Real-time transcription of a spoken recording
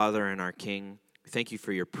Father and our King, thank you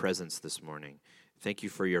for your presence this morning. Thank you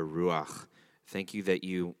for your ruach. Thank you that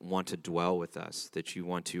you want to dwell with us, that you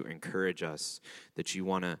want to encourage us, that you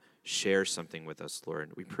want to share something with us,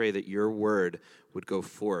 Lord. We pray that your word would go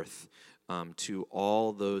forth to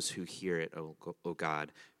all those who hear it, O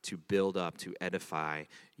God, to build up, to edify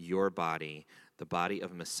your body, the body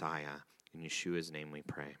of Messiah. In Yeshua's name we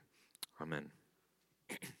pray. Amen.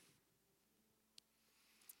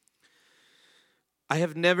 I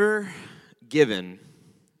have never given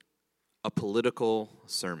a political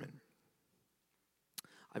sermon.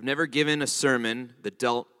 I've never given a sermon that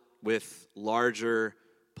dealt with larger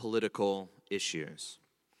political issues.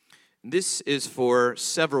 This is for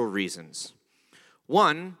several reasons.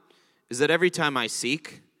 One is that every time I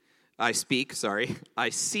seek, let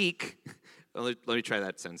me try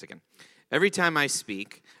that sentence again. Every time I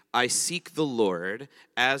speak the Lord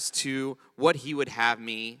as to what he would have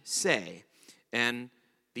me say. And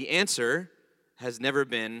the answer has never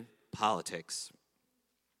been politics.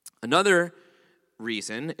 Another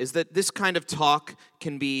reason is that this kind of talk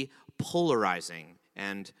can be polarizing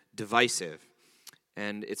and divisive.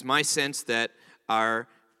 And it's my sense that our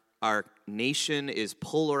nation is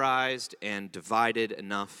polarized and divided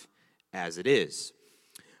enough as it is.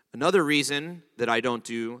 Another reason that I don't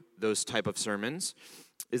do those type of sermons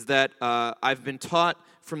is that I've been taught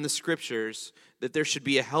from the scriptures that there should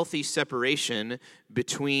be a healthy separation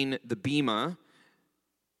between the bima,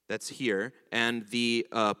 that's here, and the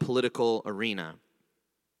political arena.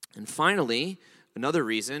 And finally, another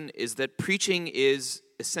reason is that preaching is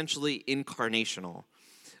essentially incarnational.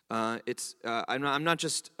 I'm not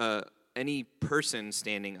just any person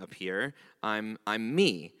standing up here. I'm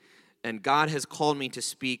me, and God has called me to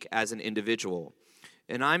speak as an individual.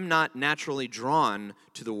 And I'm not naturally drawn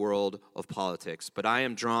to the world of politics, but I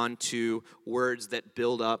am drawn to words that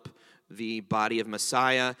build up the body of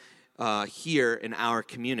Messiah here in our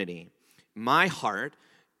community. My heart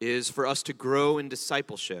is for us to grow in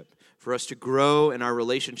discipleship, for us to grow in our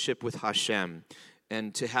relationship with Hashem,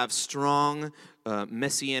 and to have strong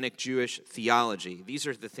Messianic Jewish theology. These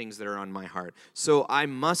are the things that are on my heart. So I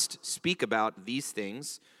must speak about these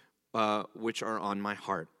things which are on my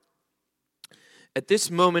heart. At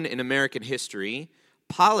this moment in American history,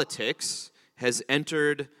 politics has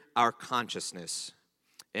entered our consciousness,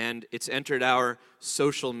 and it's entered our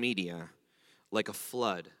social media like a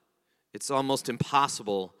flood. It's almost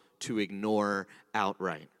impossible to ignore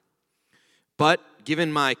outright. But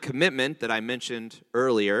given my commitment that I mentioned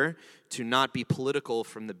earlier to not be political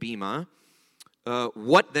from the Bema,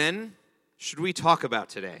 what then should we talk about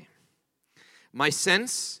today? My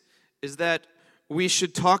sense is that we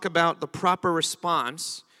should talk about the proper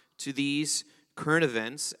response to these current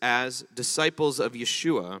events as disciples of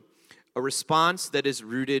Yeshua, a response that is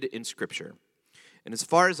rooted in Scripture. And as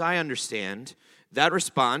far as I understand, that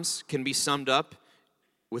response can be summed up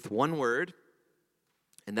with one word,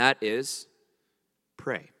 and that is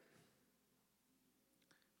pray.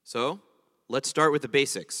 So, let's start with the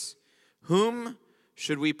basics. Whom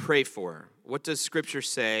should we pray for? What does Scripture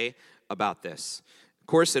say about this? Of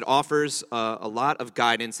course, it offers a lot of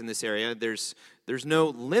guidance in this area. There's no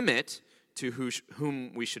limit to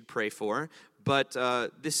whom we should pray for, but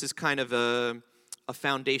this is kind of a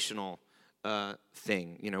foundational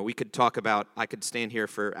thing. You know, I could stand here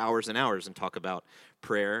for hours and hours and talk about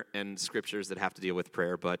prayer and scriptures that have to deal with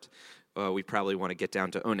prayer, but we probably want to get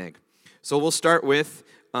down to oneg. So we'll start with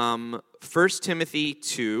 1 Timothy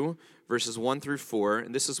 2, verses 1 through 4,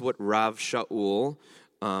 and this is what Rav Shaul,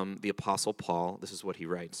 the Apostle Paul, this is what he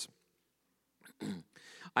writes.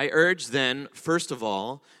 I urge then, first of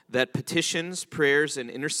all, that petitions, prayers, and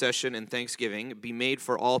intercession and thanksgiving be made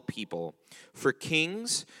for all people, for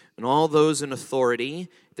kings and all those in authority,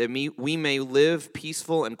 that we may live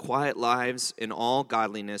peaceful and quiet lives in all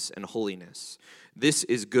godliness and holiness. This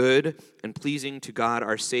is good and pleasing to God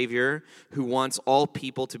our Savior, who wants all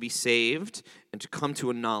people to be saved and to come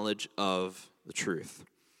to a knowledge of the truth.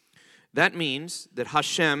 That means that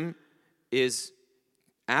Hashem is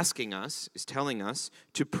telling us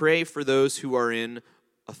to pray for those who are in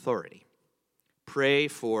authority. Pray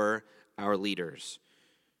for our leaders.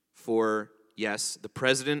 For, yes, the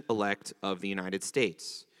president-elect of the United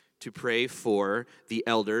States. To pray for the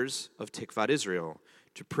elders of Tikvat Israel.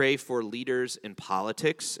 To pray for leaders in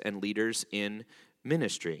politics and leaders in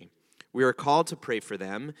ministry. We are called to pray for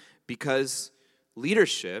them because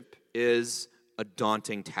leadership is a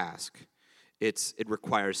daunting task. It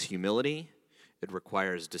requires humility. It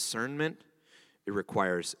requires discernment, it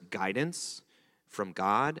requires guidance from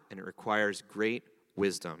God, and it requires great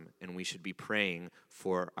wisdom, and we should be praying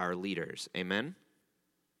for our leaders. Amen?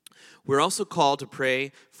 We're also called to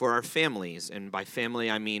pray for our families, and by family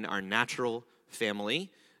I mean our natural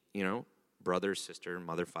family, brother, sister,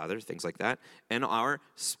 mother, father, things like that, and our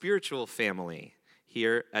spiritual family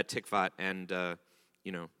here at Tikvat and,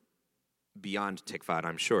 beyond Tikvat,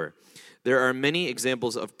 I'm sure. There are many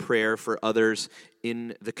examples of prayer for others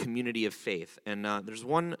in the community of faith, and there's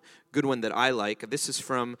one good one that I like. This is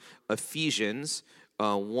from Ephesians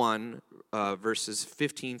 1, verses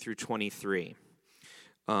 15 through 23.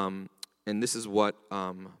 And this is what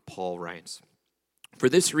Paul writes. For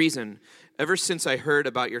this reason, ever since I heard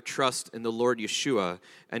about your trust in the Lord Yeshua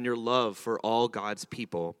and your love for all God's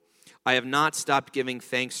people, I have not stopped giving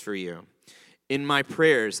thanks for you. In my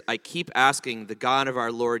prayers, I keep asking the God of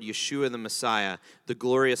our Lord Yeshua the Messiah, the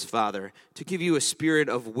glorious Father, to give you a spirit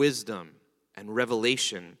of wisdom and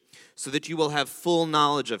revelation, so that you will have full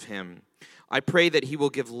knowledge of him. I pray that he will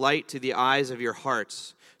give light to the eyes of your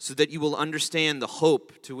hearts, so that you will understand the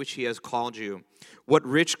hope to which he has called you, what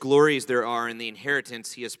rich glories there are in the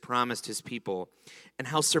inheritance he has promised his people, and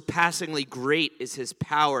how surpassingly great is his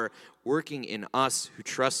power working in us who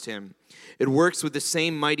trust him. It works with the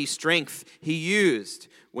same mighty strength he used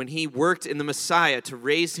when he worked in the Messiah to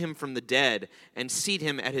raise him from the dead and seat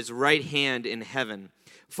him at his right hand in heaven,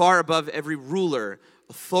 far above every ruler,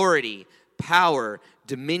 authority, power,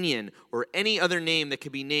 dominion, or any other name that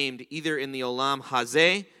could be named either in the Olam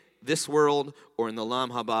Hazeh, this world, or in the Olam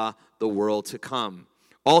Haba, the world to come.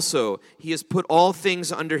 Also, he has put all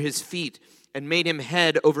things under his feet and made him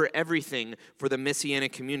head over everything for the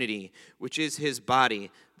Messianic community, which is his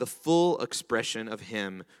body, the full expression of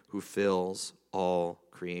him who fills all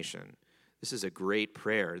creation. This is a great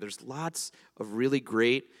prayer. There's lots of really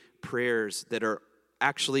great prayers that are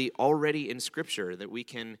actually already in Scripture that we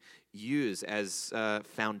can use as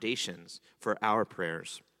foundations for our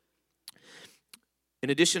prayers. In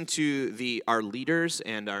addition to our leaders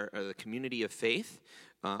and the community of faith,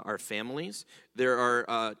 our families, there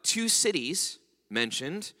are 2 cities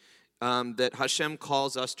mentioned that Hashem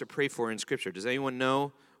calls us to pray for in Scripture. Does anyone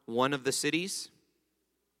know one of the cities?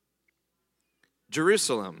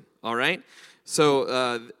 Jerusalem, all right?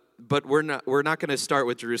 So, but we're not going to start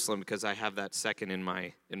with Jerusalem because I have that second in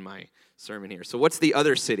my sermon here. So what's the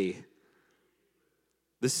other city?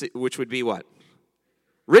 Which would be what?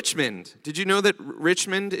 Richmond. Did you know that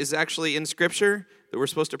Richmond is actually in Scripture? That we're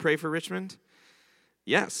supposed to pray for Richmond?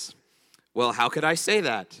 Yes. Well, how could I say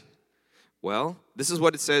that? Well, this is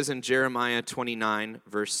what it says in Jeremiah 29,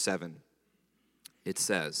 verse 7. It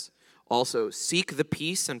says, also, seek the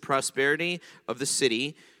peace and prosperity of the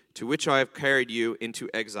city to which I have carried you into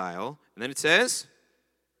exile. And then it says,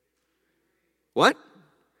 what?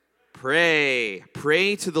 Pray.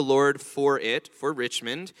 Pray to the Lord for it, for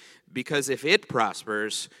Richmond, because if it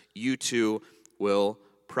prospers, you too will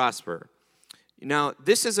prosper. Now,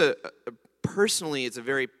 this is personally, it's a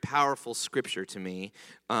very powerful scripture to me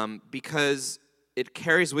because it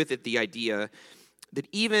carries with it the idea that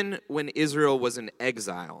even when Israel was in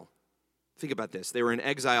exile, think about this, they were in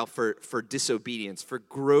exile for disobedience, for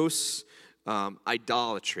gross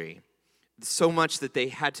idolatry, so much that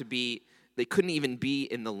they couldn't even be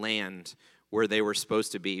in the land where they were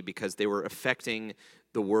supposed to be because they were affecting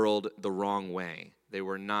the world the wrong way. They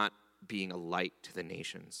were not being a light to the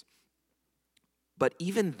nations. But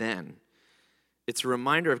even then, it's a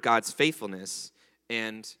reminder of God's faithfulness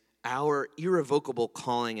and our irrevocable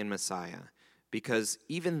calling in Messiah, because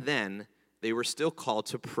even then, they were still called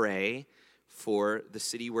to pray for the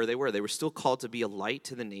city where they were. They were still called to be a light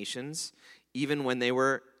to the nations, even when they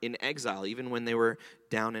were in exile, even when they were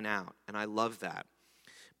down and out. And I love that.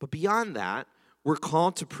 But beyond that, we're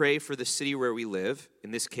called to pray for the city where we live, in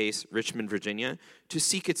this case, Richmond, Virginia, to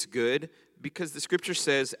seek its good, because the scripture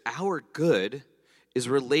says our good is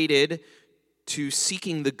related to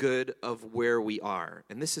seeking the good of where we are.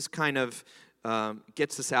 And this is kind of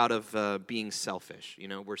gets us out of being selfish.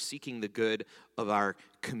 We're seeking the good of our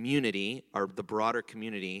community, the broader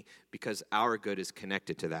community, because our good is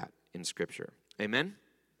connected to that in Scripture. Amen?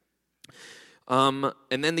 And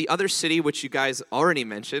then the other city, which you guys already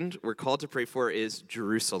mentioned, we're called to pray for, is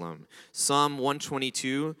Jerusalem. Psalm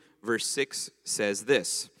 122, verse 6 says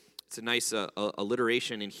this. It's a nice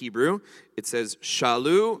alliteration in Hebrew. It says,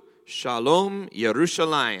 Shalu, Shalom,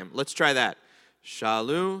 Yerushalayim. Let's try that.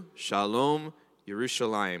 Shalu, Shalom,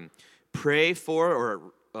 Yerushalayim. Pray for,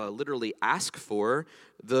 or literally ask for,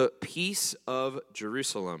 the peace of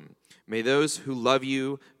Jerusalem. May those who love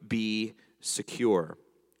you be secure.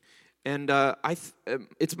 And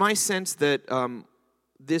it's my sense that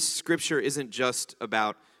this scripture isn't just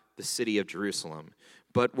about the city of Jerusalem,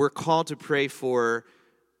 but we're called to pray for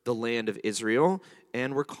the land of Israel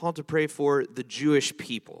and we're called to pray for the Jewish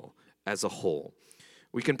people as a whole.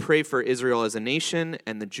 We can pray for Israel as a nation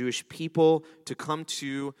and the Jewish people to come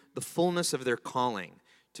to the fullness of their calling,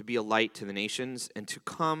 to be a light to the nations, and to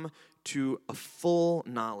come to a full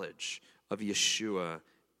knowledge of Yeshua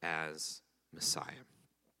as Messiah.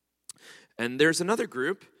 And there's another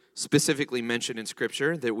group specifically mentioned in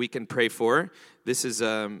Scripture that we can pray for. This is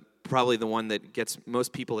probably the one that gets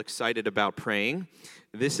most people excited about praying.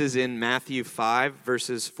 This is in Matthew 5,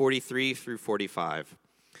 verses 43 through 45.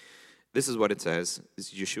 This is what it says.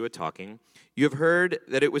 This is Yeshua talking. You have heard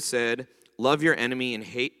that it was said, love your enemy and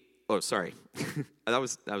hate... Oh, sorry. that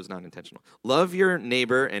was not intentional. Love your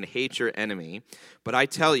neighbor and hate your enemy. But I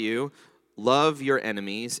tell you, love your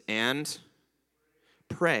enemies and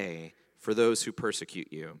pray for those who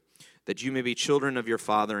persecute you, that you may be children of your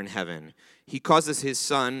Father in heaven. He causes his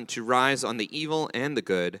sun to rise on the evil and the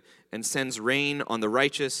good, and sends rain on the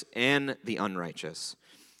righteous and the unrighteous.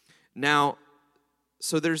 Now,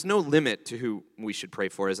 so there's no limit to who we should pray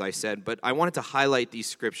for, as I said, but I wanted to highlight these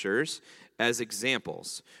scriptures as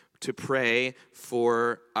examples to pray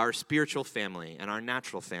for our spiritual family and our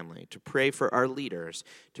natural family, to pray for our leaders,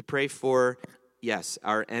 to pray for, yes,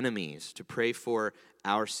 our enemies, to pray for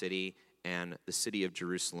our city and the city of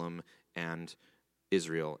Jerusalem and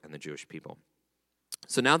Israel and the Jewish people.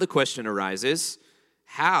 So now the question arises,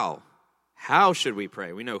 how? How should we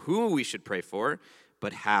pray? We know who we should pray for,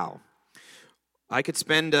 but how? I could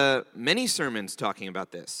spend many sermons talking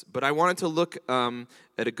about this, but I wanted to look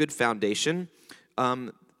at a good foundation,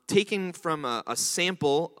 taking from a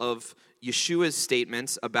sample of Yeshua's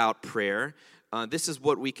statements about prayer. This is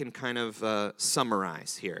what we can kind of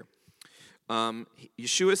summarize here.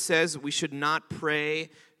 Yeshua says we should not pray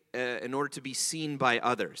in order to be seen by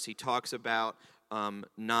others. He talks about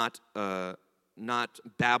not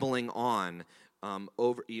babbling on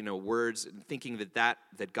over words, thinking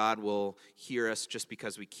that God will hear us just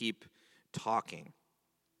because we keep talking.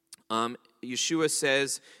 Yeshua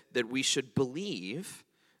says that we should believe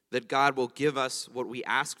that God will give us what we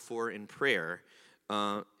ask for in prayer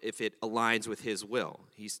if it aligns with his will.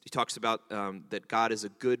 He talks about that God is a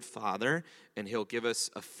good father, and he'll give us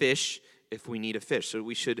a fish if we need a fish. So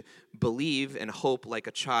we should believe and hope like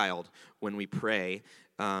a child when we pray,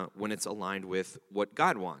 when it's aligned with what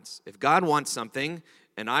God wants. If God wants something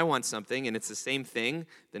and I want something and it's the same thing,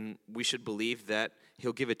 then we should believe that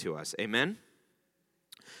he'll give it to us. Amen?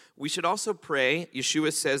 We should also pray,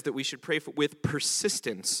 Yeshua says that we should pray with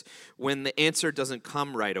persistence when the answer doesn't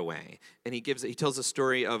come right away. And he tells a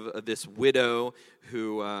story of this widow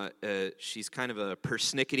who, she's kind of a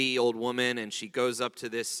persnickety old woman, and she goes up to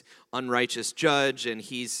this unrighteous judge, and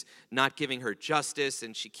he's not giving her justice,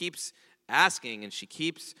 and she keeps asking, and she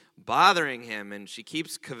keeps bothering him, and she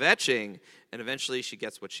keeps kvetching, and eventually she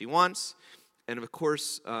gets what she wants. And of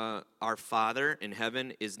course, our Father in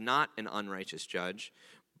heaven is not an unrighteous judge,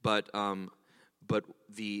 but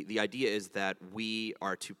the idea is that we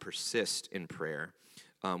are to persist in prayer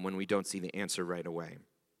when we don't see the answer right away.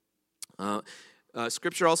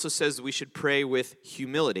 Scripture also says we should pray with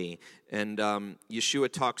humility, and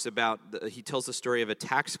Yeshua talks about. He tells the story of a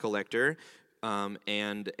tax collector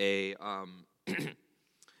and a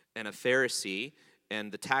Pharisee.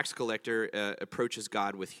 And the tax collector approaches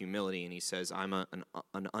God with humility, and he says, "I'm an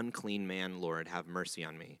unclean man, Lord, have mercy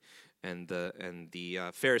on me." And the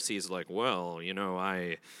Pharisee is like, well,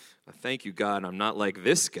 I thank you, God, I'm not like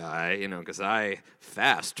this guy, because I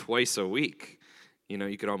fast twice a week.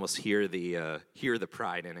 You could almost hear the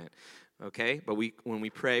pride in it. Okay, but when we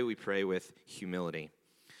pray with humility.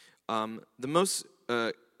 The most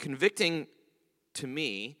convicting to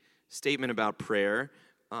me statement about prayer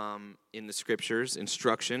in the Scriptures,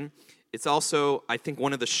 instruction. It's also, I think,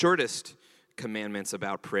 one of the shortest commandments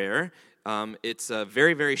about prayer. It's a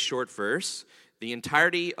very, very short verse. The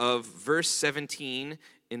entirety of verse 17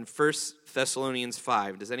 in 1 Thessalonians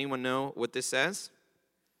 5. Does anyone know what this says?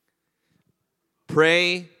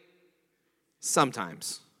 Pray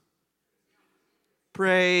sometimes.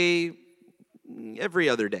 Pray every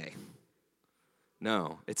other day.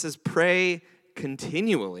 No, it says pray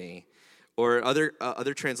continually. Or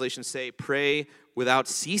other translations say pray without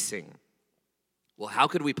ceasing. Well, how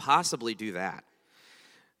could we possibly do that?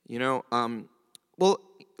 Well,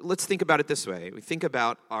 let's think about it this way. We think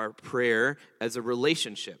about our prayer as a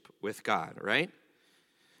relationship with God, right?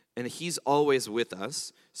 And he's always with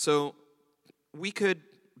us. So we could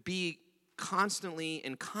be constantly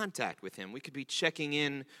in contact with him. We could be checking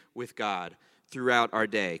in with God throughout our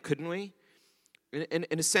day, couldn't we? In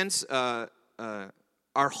a sense,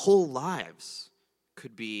 our whole lives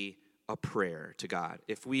could be a prayer to God,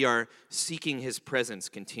 if we are seeking his presence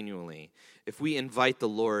continually, if we invite the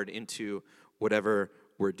Lord into whatever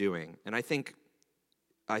we're doing. And I think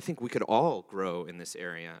we could all grow in this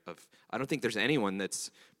area of, I don't think there's anyone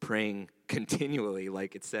that's praying continually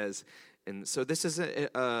like it says. And so this is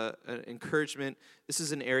an encouragement. This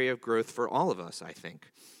is an area of growth for all of us, I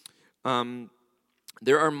think.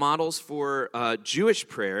 There are models for Jewish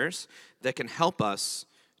prayers that can help us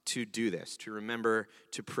to do this, to remember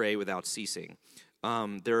to pray without ceasing.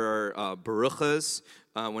 There are baruchas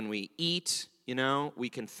when we eat. We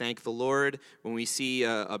can thank the Lord. When we see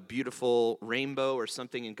a beautiful rainbow or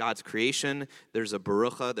something in God's creation, there's a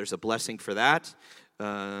barucha, there's a blessing for that.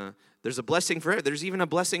 There's a blessing for it. There's even a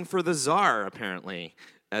blessing for the czar, apparently,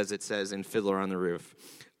 as it says in Fiddler on the Roof.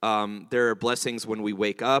 There are blessings when we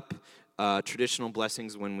wake up, traditional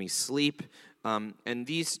blessings when we sleep. And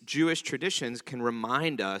these Jewish traditions can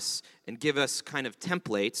remind us and give us kind of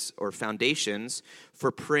templates or foundations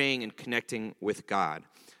for praying and connecting with God,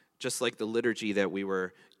 just like the liturgy that we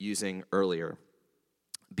were using earlier.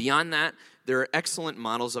 Beyond that, there are excellent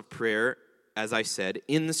models of prayer, as I said,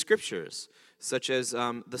 in the Scriptures, such as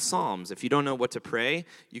the Psalms. If you don't know what to pray,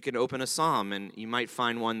 you can open a psalm, and you might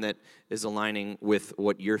find one that is aligning with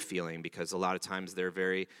what you're feeling, because a lot of times they're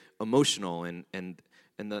very emotional, and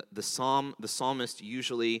the psalmist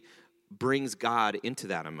usually brings God into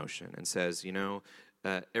that emotion and says,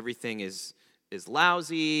 everything is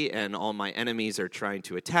lousy, and all my enemies are trying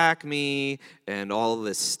to attack me, and all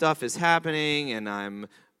this stuff is happening,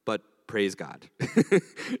 but praise God,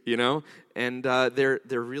 And they're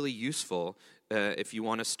really useful. If you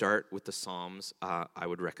want to start with the Psalms, I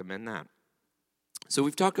would recommend that. So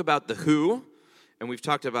we've talked about the who, and we've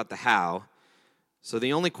talked about the how. So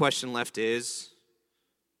the only question left is,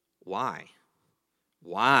 why?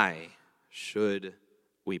 Why should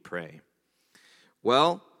we pray?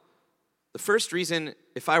 Well, the first reason,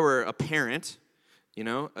 if I were a parent,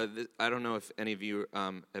 I don't know if any of you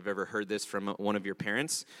have ever heard this from one of your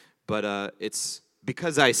parents, but it's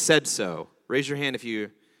because I said so. Raise your hand if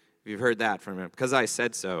you've heard that from him. Because I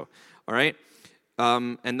said so. All right,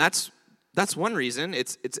 and that's one reason.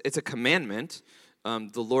 It's a commandment.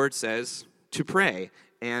 The Lord says to pray,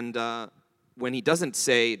 and when he doesn't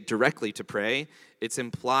say directly to pray, it's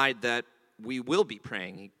implied that we will be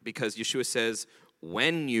praying, because Yeshua says,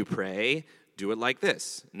 when you pray, do it like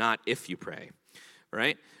this, not if you pray,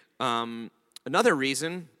 right? Another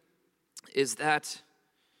reason is that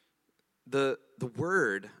the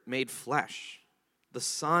Word made flesh, the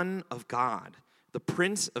Son of God, the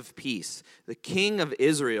Prince of Peace, the King of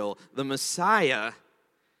Israel, the Messiah,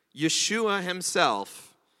 Yeshua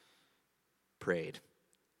himself, prayed,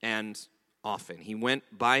 and often. He went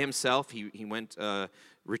by himself. He went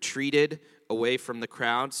retreated away from the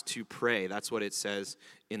crowds to pray. That's what it says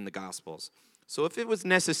in the Gospels. So if it was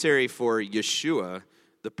necessary for Yeshua,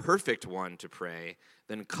 the perfect one, to pray,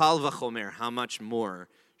 then kal vachomer, how much more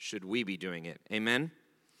should we be doing it? Amen?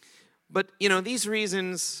 But, these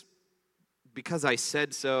reasons, because I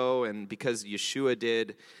said so and because Yeshua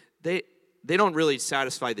did, they don't really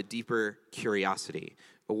satisfy the deeper curiosity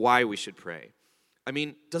of why we should pray. I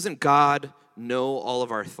mean, doesn't God know all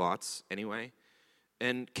of our thoughts anyway?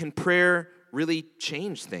 And can prayer really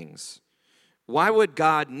change things? Why would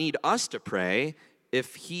God need us to pray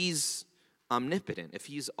if he's omnipotent, if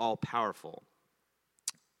he's all-powerful?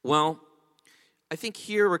 Well, I think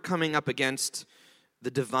here we're coming up against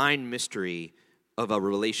the divine mystery of a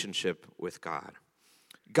relationship with God.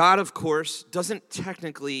 God, of course, doesn't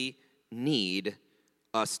technically need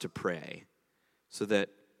us to pray so that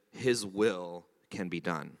his will can be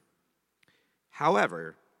done.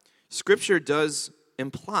 However, Scripture does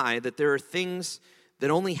imply that there are things that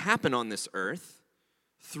only happen on this earth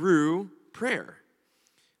through prayer.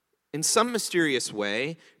 In some mysterious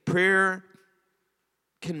way, prayer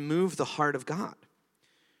can move the heart of God.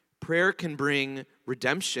 Prayer can bring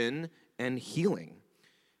redemption and healing.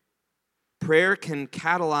 Prayer can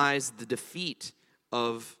catalyze the defeat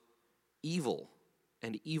of evil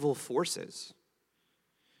and evil forces.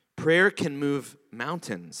 Prayer can move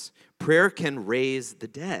mountains. Prayer can raise the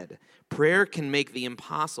dead. Prayer can make the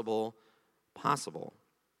impossible possible.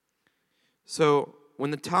 So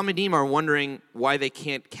when the Talmudim are wondering why they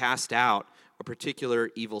can't cast out a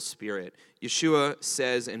particular evil spirit, Yeshua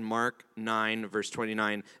says in Mark 9, verse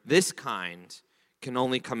 29, this kind can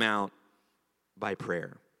only come out by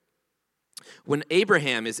prayer. When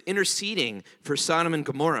Abraham is interceding for Sodom and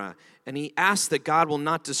Gomorrah, and he asks that God will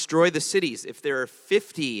not destroy the cities if there are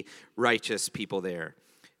 50 righteous people there.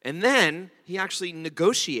 And then he actually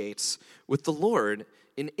negotiates with the Lord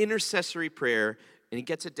in intercessory prayer and he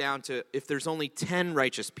gets it down to, if there's only 10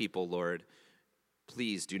 righteous people, Lord,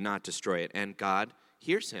 please do not destroy it. And God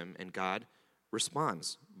hears him, and God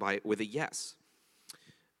responds with a yes.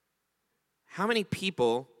 How many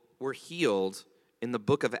people were healed in the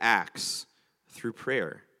book of Acts through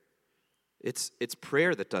prayer? It's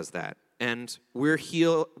prayer that does that. And we're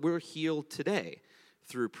healed today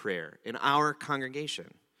through prayer in our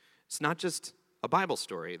congregation. It's not just a Bible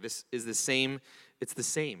story. This is the same. It's the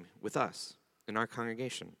same with us in our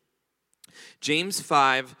congregation. James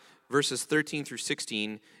 5, verses 13 through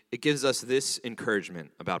 16, it gives us this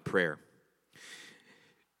encouragement about prayer.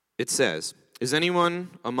 It says, "Is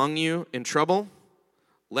anyone among you in trouble?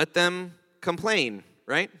 Let them complain,"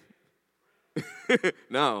 right?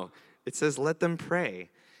 No, it says, "Let them pray.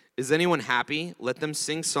 Is anyone happy? Let them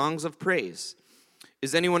sing songs of praise.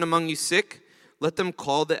 Is anyone among you sick? Let them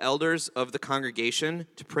call the elders of the congregation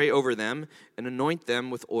to pray over them and anoint them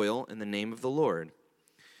with oil in the name of the Lord.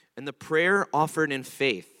 And the prayer offered in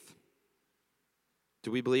faith."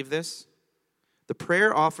 Do we believe this? The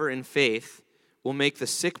prayer offered in faith will make the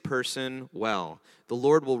sick person well. The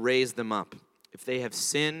Lord will raise them up. If they have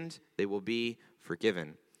sinned, they will be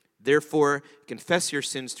forgiven. Therefore, confess your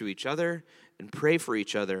sins to each other and pray for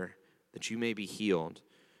each other that you may be healed.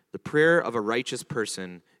 The prayer of a righteous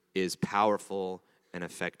person is powerful and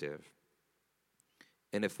effective.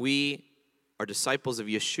 And if we are disciples of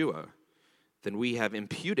Yeshua, then we have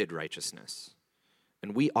imputed righteousness.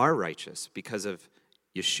 And we are righteous because of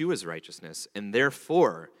Yeshua's righteousness. And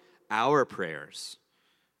therefore, our prayers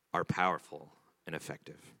are powerful and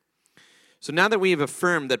effective. So now that we have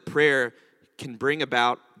affirmed that prayer can bring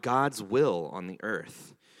about God's will on the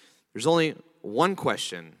earth, there's only one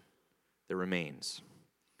question that remains.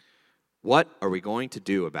 What are we going to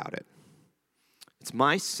do about it? It's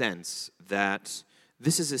my sense that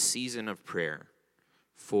this is a season of prayer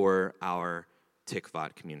for our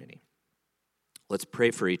Tikvat community. Let's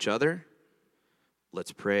pray for each other.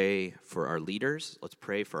 Let's pray for our leaders. Let's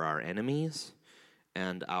pray for our enemies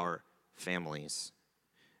and our families,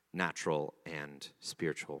 natural and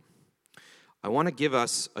spiritual. I want to give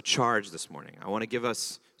us a charge this morning. I want to give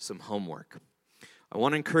us some homework. I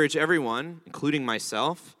want to encourage everyone, including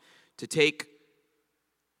myself, to take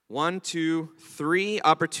 1, 2, 3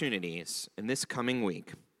 opportunities in this coming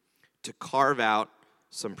week to carve out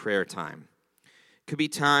some prayer time. It could be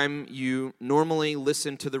time you normally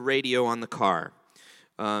listen to the radio on the car.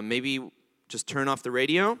 Maybe just turn off the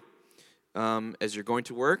radio as you're going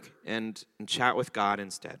to work and chat with God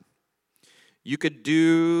instead. You could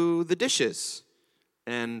do the dishes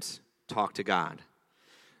and talk to God.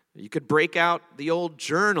 You could break out the old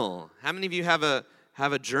journal. How many of you have a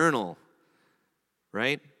journal,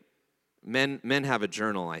 right? Men have a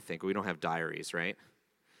journal, I think. We don't have diaries, right?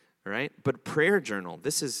 All right? But prayer journal,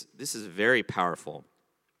 this is very powerful.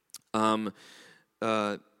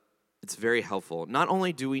 It's very helpful. Not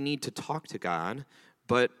only do we need to talk to God,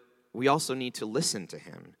 but we also need to listen to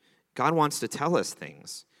him. God wants to tell us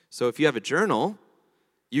things. So if you have a journal,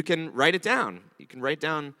 you can write it down. You can write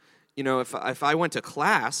down, if I went to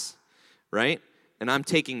class, right, and I'm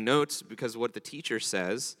taking notes because of what the teacher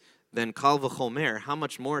says, then kal v'chomer, how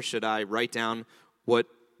much more should I write down what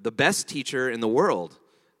the best teacher in the world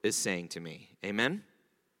is saying to me? Amen?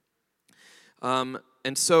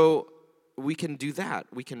 And so we can do that.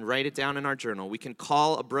 We can write it down in our journal. We can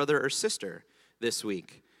call a brother or sister this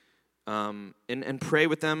week and pray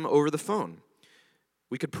with them over the phone.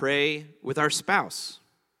 We could pray with our spouse.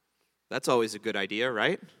 That's always a good idea,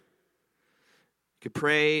 right? You could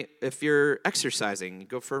pray if you're exercising. You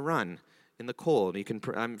go for a run in the cold. You can.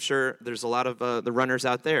 I'm sure there's a lot of the runners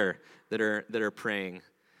out there that are praying,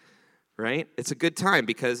 right? It's a good time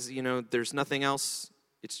because there's nothing else.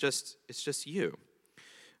 It's just you.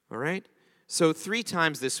 All right. So 3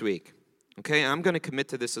 times this week. Okay, I'm going to commit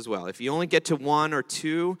to this as well. If you only get to 1 or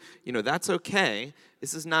 2, that's okay.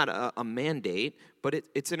 This is not a mandate, but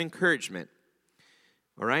it's an encouragement.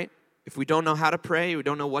 All right? If we don't know how to pray, we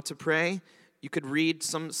don't know what to pray, you could read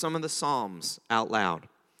some of the Psalms out loud.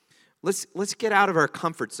 Let's get out of our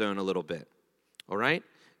comfort zone a little bit. All right?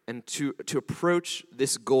 And to approach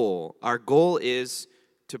this goal. Our goal is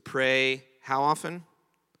to pray how often?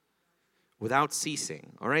 Without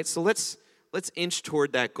ceasing. All right? So let's inch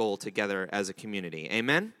toward that goal together as a community.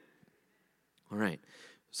 Amen? All right.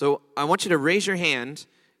 So I want you to raise your hand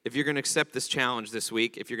if you're going to accept this challenge this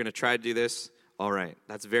week, if you're going to try to do this. All right.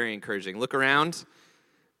 That's very encouraging. Look around.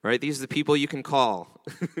 All right. These are the people you can call.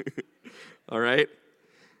 All right.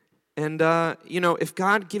 And, if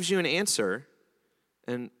God gives you an answer,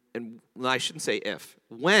 and I shouldn't say if,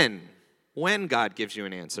 when God gives you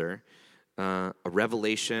an answer, a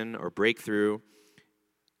revelation or breakthrough,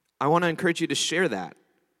 I want to encourage you to share that.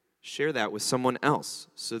 Share that with someone else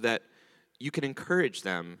so that you can encourage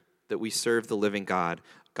them that we serve the living God,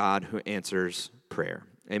 God who answers prayer.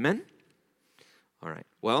 Amen? All right.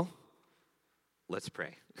 Well, let's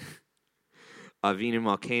pray. Avinu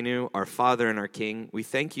Malkeinu, our Father and our King, we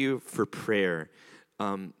thank you for prayer,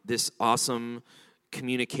 this awesome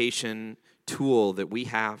communication tool that we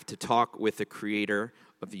have to talk with the Creator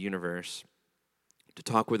of the universe, to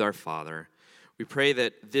talk with our Father. We pray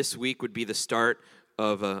that this week would be the start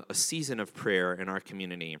of a season of prayer in our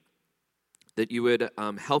community, that you would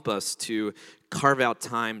help us to carve out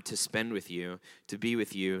time to spend with you, to be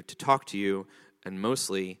with you, to talk to you, and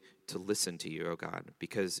mostly to listen to you, O God,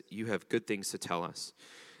 because you have good things to tell us,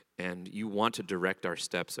 and you want to direct our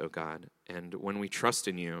steps, O God. And when we trust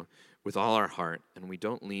in you with all our heart, and we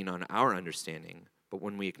don't lean on our understanding, but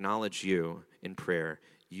when we acknowledge you in prayer,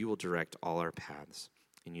 you will direct all our paths.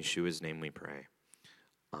 In Yeshua's name we pray.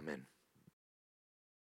 Amen.